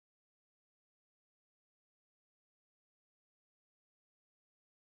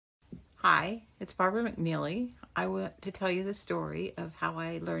Hi, it's Barbara McNeely. I want to tell you the story of how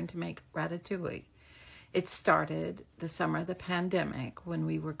I learned to make ratatouille. It started the summer of the pandemic when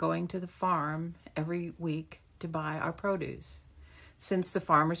we were going to the farm every week to buy our produce, since the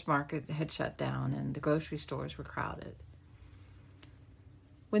farmers market had shut down and the grocery stores were crowded.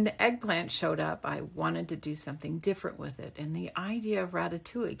 When the eggplant showed up, I wanted to do something different with it, and the idea of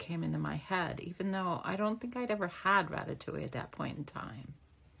ratatouille came into my head, even though I don't think I'd ever had ratatouille at that point in time.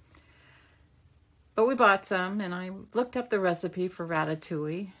 But we bought some, and I looked up the recipe for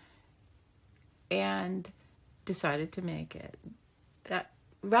ratatouille and decided to make it. That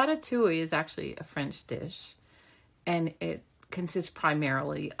ratatouille is actually a French dish, and it consists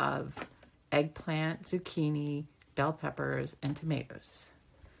primarily of eggplant, zucchini, bell peppers, and tomatoes.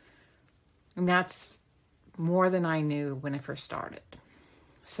 And that's more than I knew when I first started.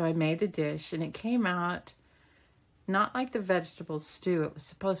 So I made the dish, and it came out not like the vegetable stew it was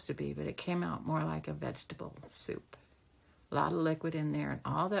supposed to be, but it came out more like a vegetable soup. A lot of liquid in there, and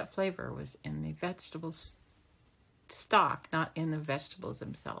all that flavor was in the vegetable stock, not in the vegetables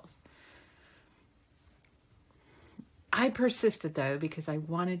themselves. I persisted, though, because I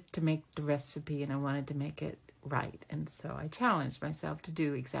wanted to make the recipe and I wanted to make it right. And so I challenged myself to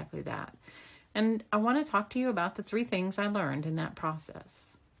do exactly that. And I want to talk to you about the 3 things I learned in that process.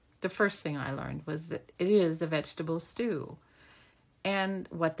 The first thing I learned was that it is a vegetable stew and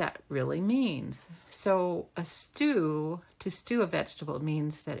what that really means. So to stew a vegetable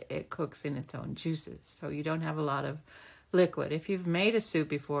means that it cooks in its own juices. So you don't have a lot of liquid. If you've made a soup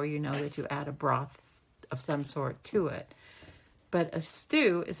before, you know that you add a broth of some sort to it. But a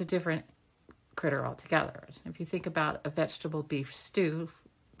stew is a different critter altogether. If you think about a vegetable beef soup,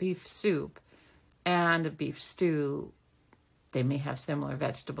 and a beef stew, they may have similar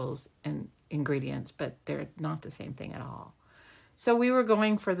vegetables and ingredients, but they're not the same thing at all. So we were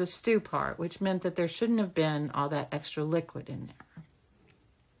going for the stew part, which meant that there shouldn't have been all that extra liquid in there.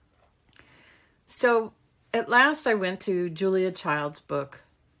 So at last I went to Julia Child's book,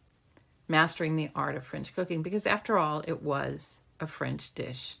 Mastering the Art of French Cooking, because after all, it was a French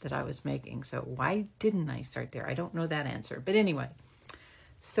dish that I was making. So why didn't I start there? I don't know that answer. But anyway,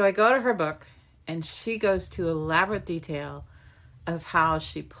 so I go to her book, and she goes to elaborate detail of how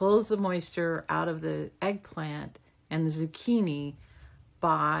she pulls the moisture out of the eggplant and the zucchini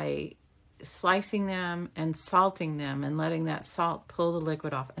by slicing them and salting them and letting that salt pull the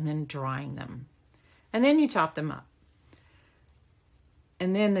liquid off and then drying them. And then you chop them up.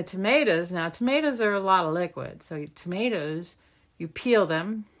 And then the tomatoes, now tomatoes are a lot of liquid. So tomatoes, you peel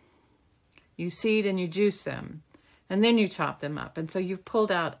them, you seed and you juice them, and then you chop them up. And so you've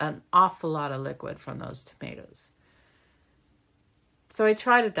pulled out an awful lot of liquid from those tomatoes. So I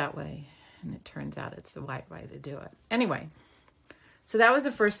tried it that way, and it turns out it's the right way to do it. Anyway, so that was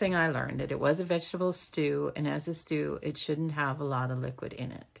the first thing I learned, that it was a vegetable stew, and as a stew, it shouldn't have a lot of liquid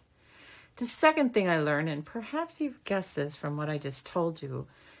in it. The second thing I learned, and perhaps you've guessed this from what I just told you,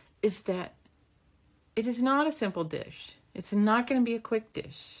 is that it is not a simple dish. It's not going to be a quick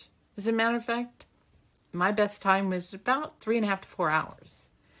dish. As a matter of fact, my best time was about 3.5 to 4 hours.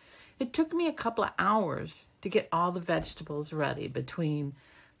 It took me a couple of hours to get all the vegetables ready, between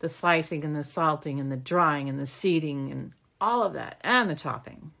the slicing and the salting and the drying and the seeding and all of that, and the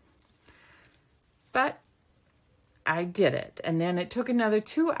chopping. But I did it, and then it took another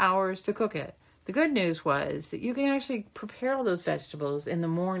 2 hours to cook it. The good news was that you can actually prepare all those vegetables in the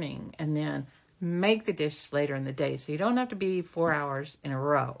morning and then make the dish later in the day, so you don't have to be 4 hours in a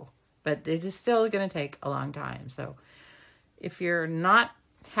row. But it is still going to take a long time. So if you're not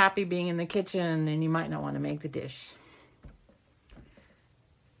happy being in the kitchen, then you might not want to make the dish.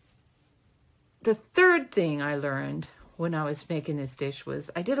 The third thing I learned when I was making this dish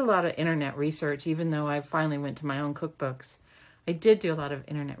was I did a lot of internet research. Even though I finally went to my own cookbooks, I did do a lot of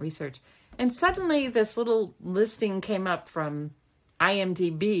internet research. And suddenly this little listing came up from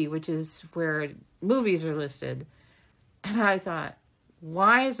IMDb, which is where movies are listed. And I thought,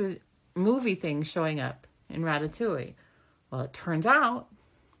 why is a movie thing showing up in Ratatouille? Well, it turns out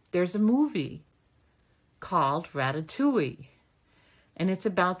there's a movie called Ratatouille. And it's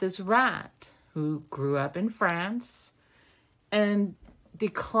about this rat who grew up in France and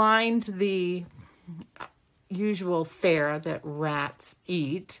declined the usual fare that rats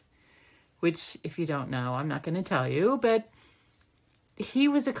eat, which, if you don't know, I'm not going to tell you, but he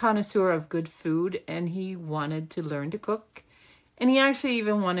was a connoisseur of good food, and he wanted to learn to cook, and he actually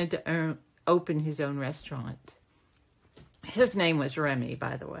even wanted to open his own restaurant. His name was Remy,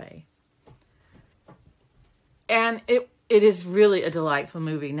 by the way. And it is really a delightful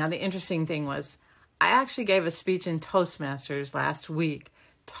movie. Now, the interesting thing was, I actually gave a speech in Toastmasters last week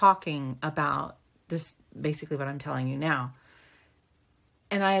talking about this, basically what I'm telling you now.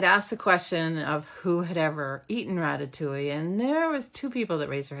 And I had asked the question of who had ever eaten ratatouille, and there was 2 people that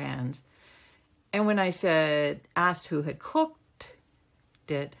raised their hands. And when I asked who had cooked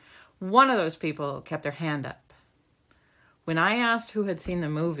it, one of those people kept their hand up. When I asked who had seen the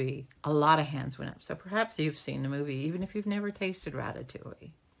movie, a lot of hands went up. So perhaps you've seen the movie, even if you've never tasted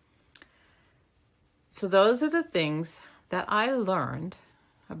ratatouille. So those are the things that I learned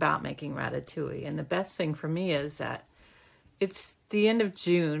about making ratatouille. And the best thing for me is that it's the end of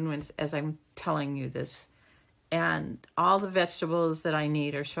June as I'm telling you this. And all the vegetables that I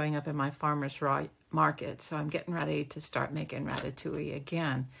need are showing up in my farmer's market. So I'm getting ready to start making ratatouille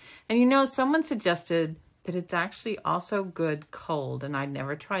again. And someone suggested that it's actually also good cold, and I'd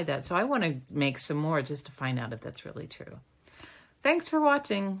never tried that. So I want to make some more just to find out if that's really true. Thanks for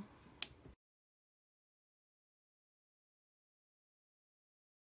watching.